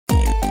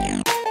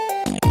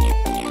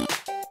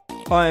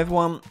Hi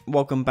everyone,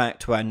 welcome back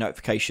to our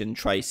notification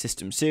tray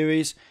system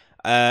series.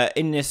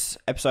 In this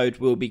episode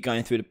we'll be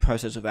going through the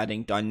process of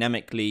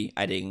dynamically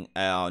adding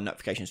our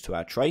notifications to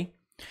our tray.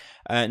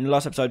 In the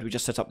last episode we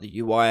just set up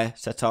the UI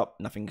setup,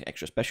 nothing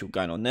extra special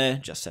going on there,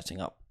 just setting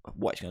up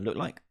what it's going to look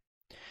like.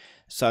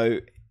 So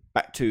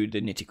back to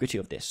the nitty gritty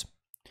of this.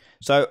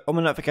 So on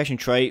the notification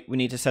tray we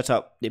need to set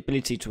up the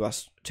ability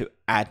to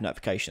add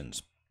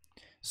notifications.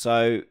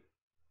 So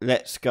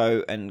let's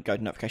go to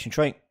notification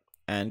tray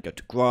and go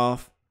to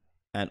graph.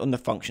 And on the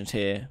functions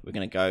here, we're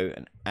going to go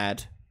and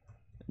add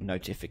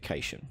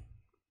notification.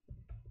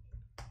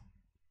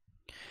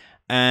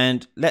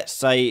 And let's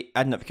say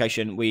add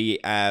notification, we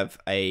have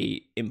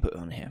a input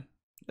on here.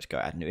 Let's go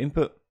add new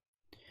input.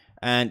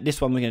 And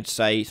this one we're going to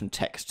say some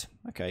text.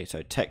 Okay,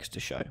 so text to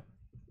show.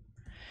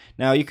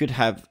 Now you could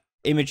have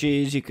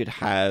images, you could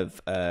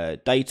have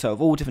data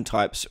of all different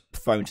types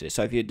thrown to this.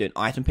 So if you're doing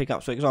item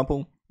pickups, for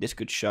example, this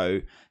could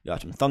show the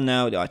item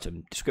thumbnail, the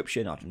item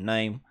description, item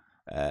name,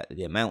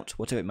 the amount,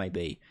 whatever it may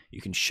be,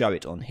 you can show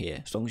it on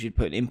here. As long as you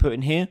put an input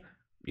in here,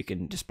 you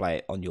can display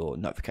it on your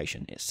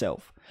notification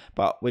itself.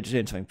 But we're just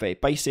doing something very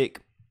basic.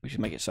 We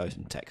should make it so it's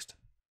in text.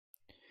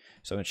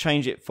 So I'm going to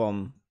change it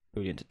from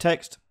Boolean to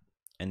text,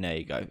 and there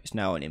you go. It's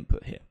now an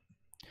input here.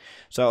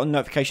 So on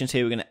notifications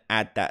here, we're going to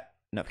add that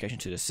notification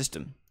to the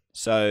system.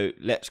 So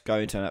let's go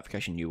into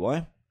notification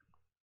UI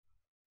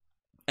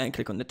and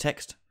click on the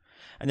text.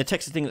 And the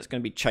text is the thing that's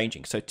going to be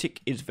changing. So tick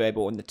is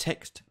variable on the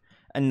text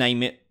and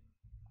name it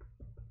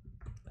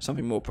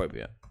something more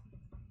appropriate.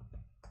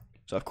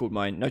 So I've called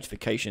my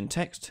notification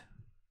text.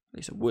 At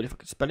least I would if I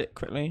could spell it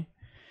correctly.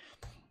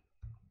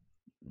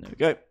 There we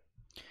go.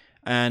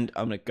 And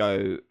I'm going to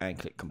go and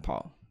click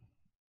compile.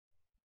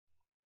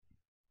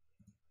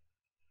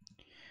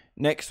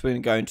 Next, we're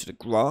going to go into the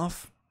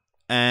graph.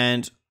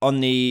 And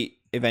on the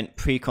event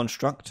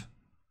pre-construct,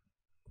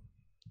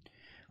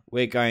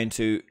 we're going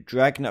to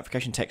drag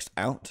notification text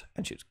out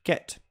and choose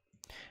get.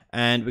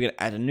 And we're going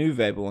to add a new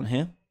variable on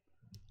here.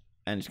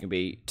 And it's going to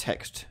be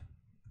text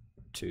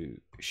to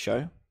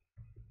show,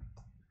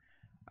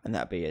 and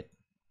that'll be a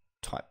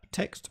type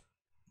text.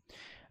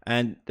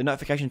 And the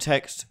notification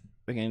text,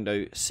 we're going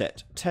to do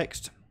set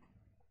text,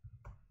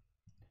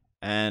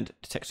 and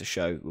the text to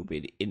show will be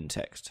the in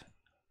text,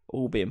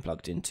 all being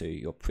plugged into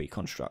your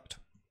pre-construct.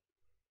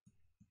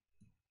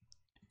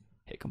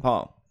 Hit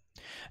compile,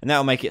 and that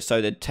will make it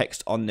so the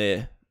text on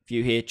the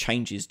view here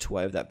changes to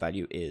whatever that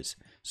value is.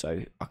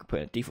 So I could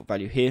put a default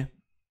value here,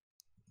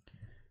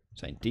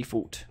 saying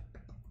default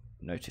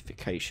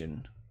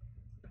notification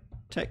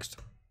text,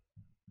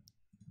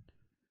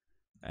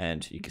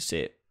 and you can see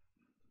it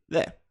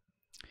there.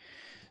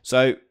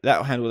 So that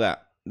will handle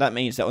that. That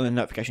means that on the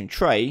notification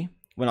tray,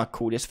 when I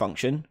call this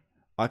function,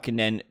 I can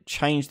then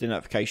change the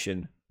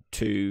notification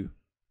to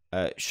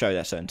show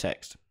that certain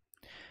text.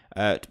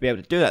 To be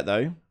able to do that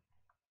though,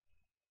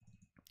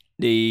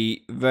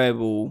 the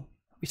variable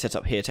we set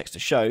up here, text to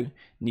show,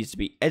 needs to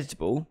be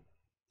editable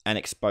and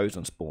exposed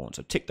on spawn.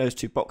 So tick those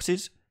two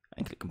boxes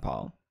and click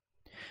compile,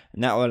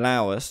 and that will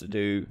allow us to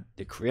do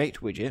the create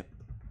widget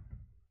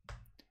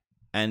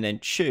and then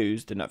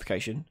choose the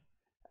notification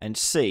and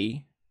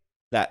see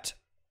that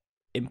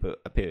input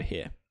appear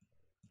here,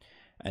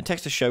 and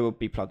text to show will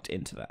be plugged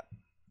into that.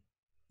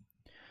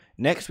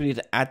 Next we need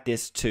to add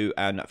this to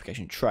our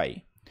notification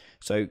tray.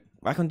 So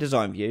back on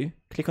design view,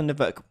 click on the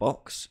vertical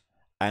box,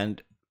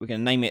 and we're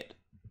going to name it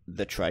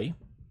the tray,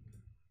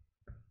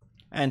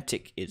 and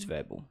tick is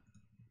variable.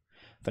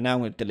 For now I'm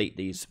going to delete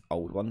these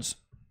old ones.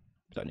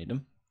 Don't need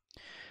them.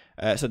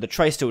 So the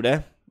tray is still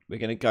there. We're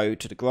going to go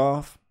to the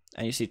graph,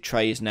 and you see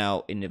tray is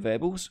now in the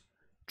variables.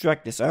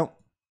 Drag this out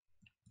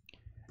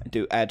and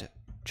do add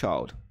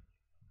child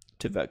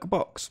to vertical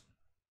box,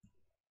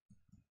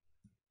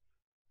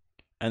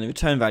 and the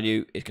return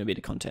value is going to be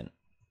the content.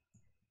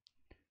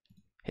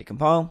 Hit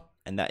compile,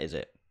 and that is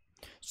it.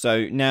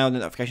 So now the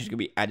notification is going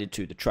to be added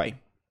to the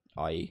tray,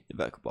 i.e. the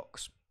vertical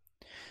box.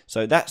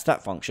 So that's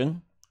that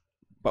function,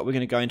 but we're going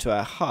to go into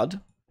our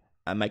HUD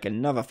and make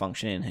another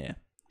function in here.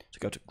 So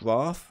go to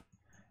graph,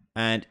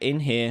 and in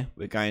here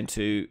we're going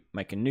to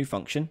make a new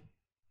function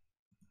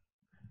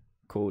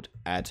called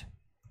add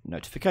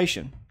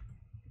notification,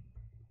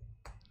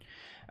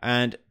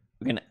 and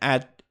we're going to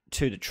add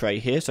to the tray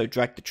here. So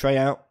drag the tray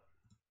out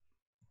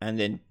and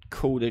then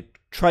call the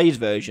tray's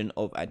version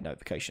of add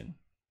notification.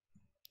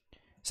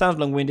 Sounds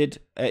long-winded.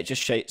 It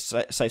just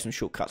saves some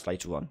shortcuts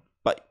later on,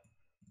 but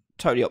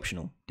totally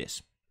optional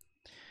this.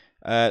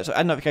 So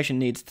add notification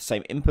needs the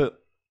same input.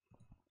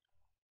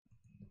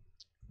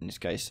 In this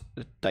case,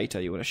 the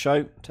data you want to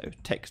show, so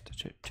text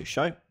to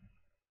show,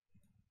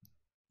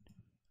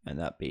 and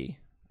that be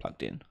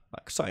plugged in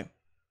like so,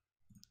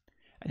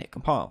 and hit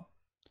compile.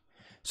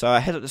 So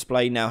our heads-up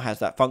display now has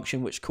that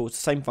function, which calls the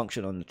same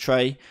function on the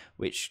tray,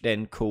 which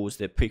then calls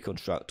the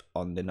pre-construct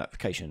on the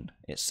notification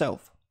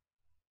itself.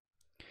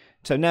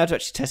 So now to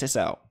actually test this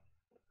out.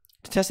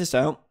 To test this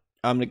out,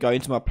 I'm going to go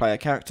into my player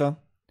character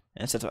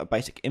and set up a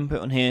basic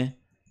input on here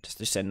just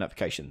to send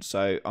notifications.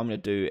 So I'm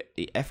going to do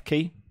the F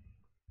key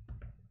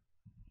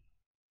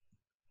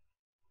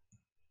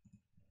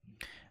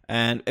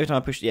And every time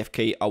I push the F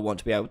key, I want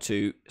to be able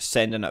to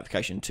send a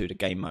notification to the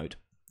game mode.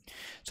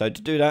 So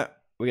to do that,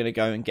 we're going to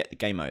go and get the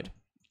game mode.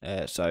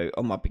 So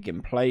on my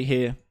begin play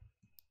here,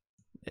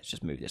 let's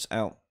just move this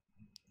out.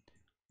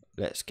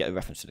 Let's get a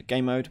reference to the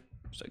game mode.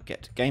 So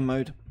get to game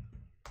mode.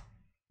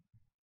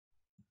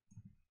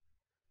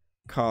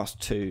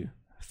 Cast to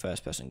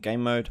first person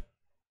game mode.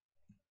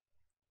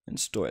 And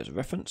store it as a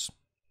reference.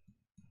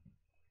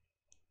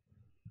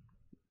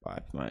 I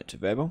promote it to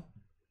variable.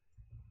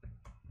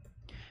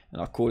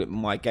 And I'll call it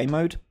my game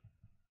mode.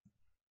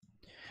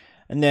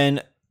 And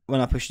then when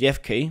I push the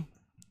F key,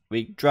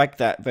 we drag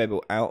that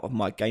variable out of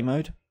my game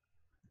mode.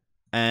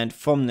 And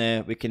from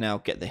there, we can now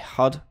get the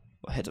HUD,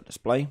 or heads up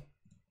display,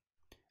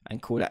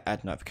 and call that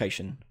add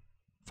notification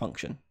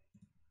function.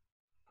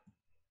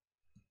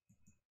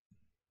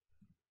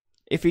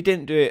 If you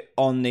didn't do it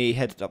on the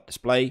heads up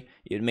display,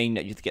 it would mean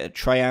that you have to get a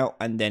tray out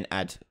and then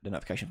add the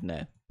notification from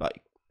there. But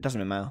it doesn't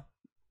really matter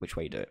which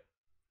way you do it.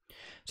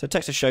 So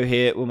text to show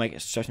here, we'll make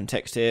it show some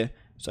text here.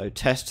 So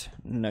test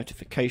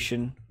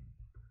notification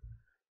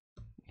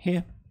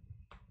here,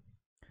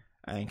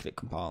 and click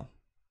compile.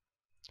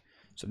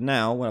 So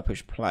now when I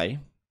push play,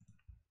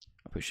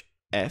 I push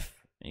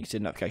F, and you can see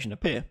the notification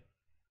appear.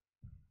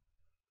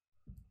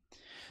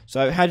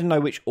 So how do you know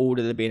which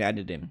order they're being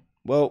added in?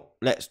 Well,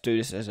 let's do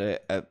this as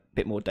a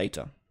bit more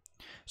data.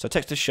 So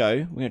text to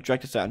show, we're going to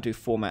drag this out and do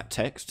format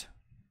text.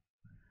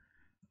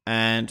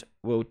 And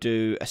we'll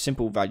do a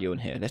simple value in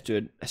here. Let's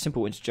do a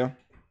simple integer.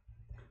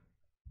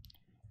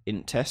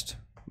 Int test,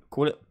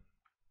 call it.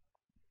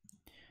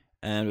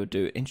 And we'll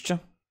do integer.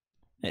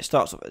 And it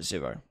starts off at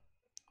 0.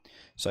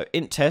 So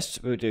int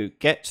test, we'll do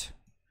get.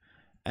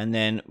 And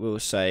then we'll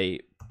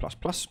say ++.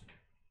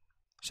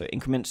 So it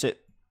increments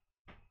it.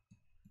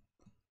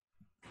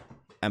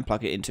 And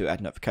plug it into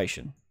add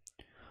notification.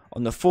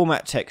 On the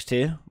format text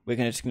here, we're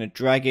just going to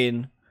drag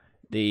in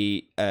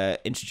the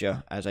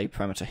integer as a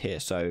parameter here.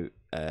 So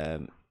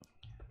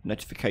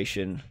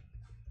notification :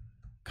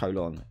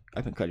 open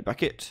curly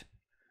bracket,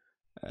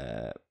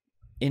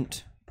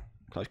 int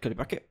close curly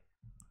bracket.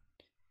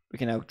 We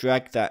can now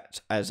drag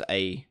that as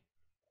a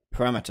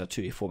parameter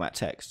to the format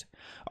text.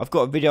 I've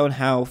got a video on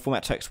how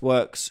format text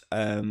works.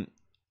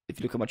 If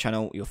you look at my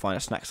channel, you'll find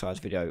a snack size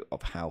video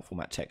of how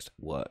format text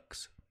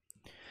works.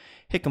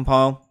 Hit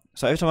compile.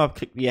 So every time I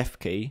click the F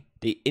key,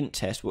 the int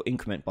test will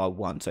increment by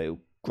 1. So it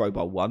will grow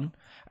by 1,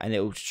 and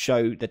it will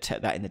show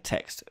that in the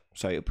text.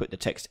 So it will put the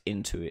text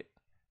into it,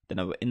 the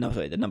number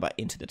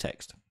into the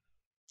text.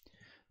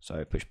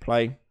 So push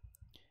play,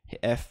 hit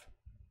F,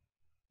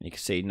 and you can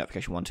see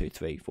notification 1, 2,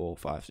 3, 4,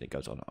 5. So it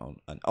goes on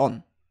and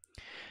on.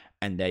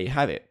 And there you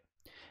have it.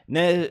 And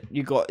there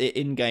you got it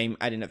in-game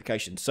adding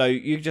notification. So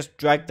you just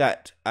drag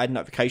that add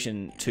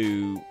notification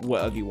to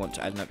whatever you want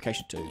to add a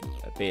notification to,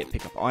 be it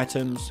pick up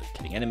items,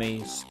 killing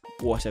enemies,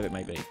 whatever it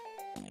may be.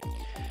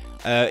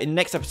 In the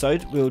next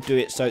episode, we'll do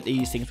it so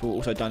these things will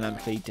also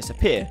dynamically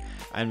disappear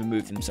and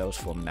remove themselves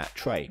from that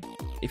tray.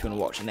 If you want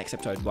to watch the next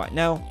episode right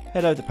now,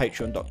 head over to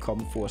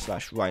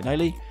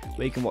patreon.com/RyanAiley,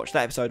 where you can watch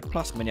that episode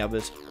plus many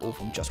others, all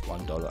from just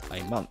 $1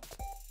 a month.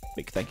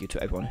 Big thank you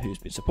to everyone who's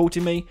been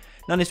supporting me.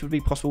 None of this would be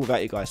possible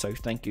without you guys, so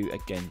thank you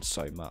again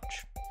so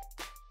much.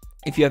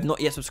 If you have not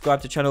yet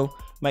subscribed to the channel,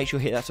 make sure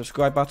you hit that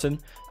subscribe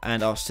button,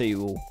 and I'll see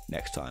you all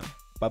next time.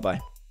 Bye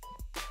bye.